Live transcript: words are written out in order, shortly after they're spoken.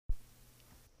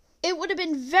it would have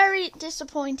been very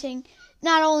disappointing,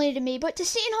 not only to me, but to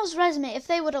Seton Hall's resume if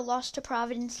they would have lost to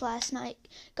Providence last night,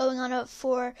 going on a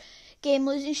 4-game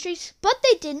losing streak. But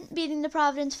they didn't, beating the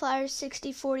Providence Flyers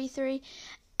 60-43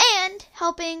 and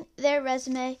helping their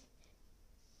resume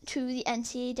to the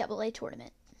NCAA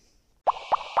tournament.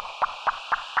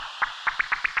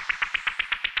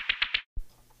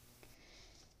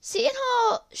 Seton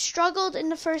Hall struggled in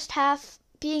the first half,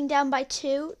 being down by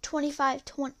 2,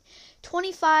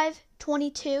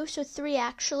 25-22, so 3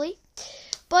 actually.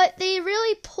 But they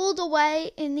really pulled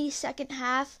away in the second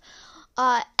half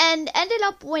and ended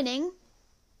up winning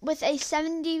with a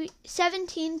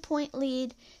 17-point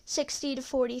lead,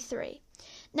 60-43.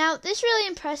 Now, this really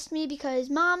impressed me because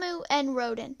Mamu and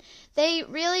Roden, they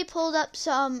really pulled up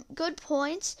some good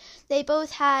points. They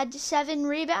both had 7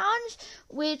 rebounds,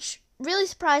 which really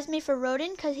surprised me for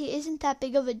Roden because he isn't that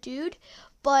big of a dude.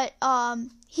 But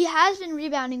he has been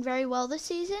rebounding very well this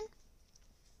season.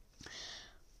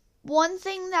 One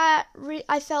thing that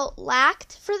I felt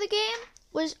lacked for the game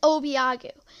was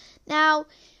Obiagu. Now,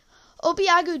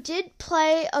 Obiagu did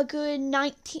play a good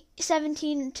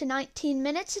 17 to 19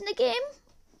 minutes in the game,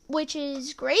 which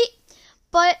is great.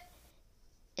 But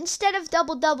instead of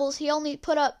double-doubles, he only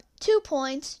put up 2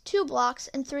 points, 2 blocks,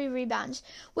 and 3 rebounds,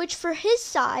 which for his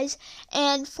size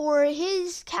and for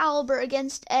his caliber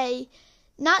against a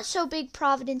not-so-big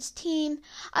Providence team,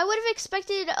 I would have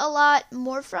expected a lot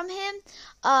more from him.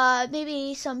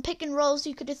 Maybe some pick and rolls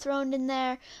you could have thrown in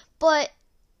there. But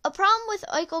a problem with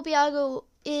Ike Obiagu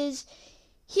is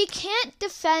he can't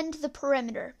defend the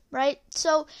perimeter, right?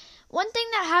 So one thing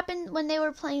that happened when they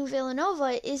were playing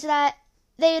Villanova is that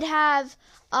they'd have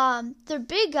their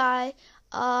big guy,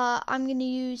 I'm going to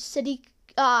use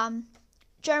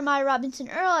Jeremiah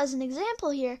Robinson-Earl as an example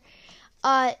here.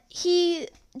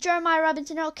 Jeremiah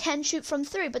Robinson-Earl can shoot from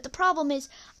 3, but the problem is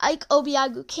Ike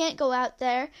Obiagu can't go out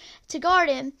there to guard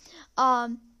him.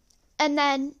 And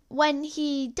then when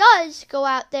he does go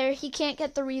out there, he can't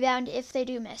get the rebound if they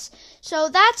do miss. So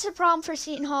that's a problem for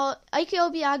Seton Hall. Ike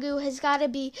Obiagu has got to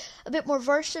be a bit more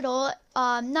versatile,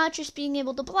 not just being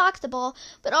able to block the ball,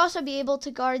 but also be able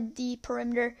to guard the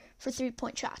perimeter for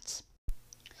 3-point shots.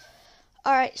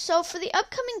 Alright, so for the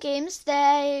upcoming games,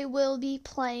 they will be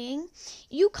playing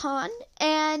UConn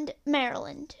and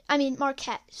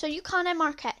Marquette. So UConn and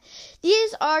Marquette.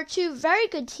 These are 2 very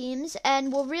good teams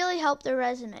and will really help their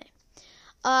resume.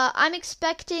 I'm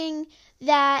expecting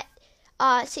that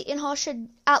Seton Hall should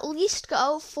at least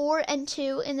go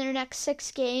 4-2 in their next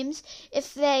 6 games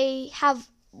if they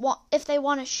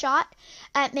want a shot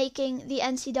at making the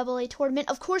NCAA tournament.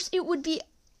 Of course, it would be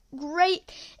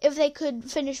great if they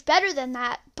could finish better than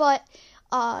that, but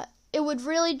it would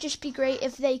really just be great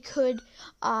if they could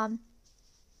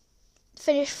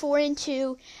finish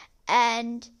 4-2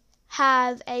 and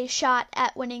have a shot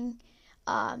at winning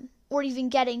or even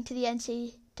getting to the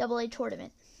NCAA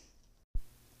tournament.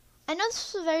 I know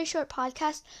this was a very short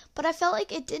podcast, but I felt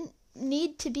like it didn't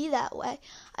need to be that way.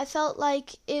 I felt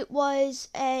like it was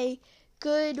a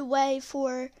good way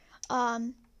for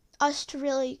us to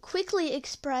really quickly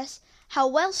express how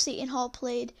well Seton Hall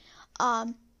played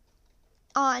on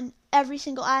every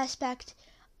single aspect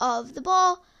of the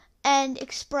ball and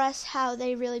express how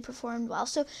they really performed well.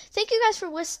 So thank you guys for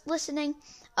listening,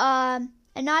 and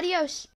adios.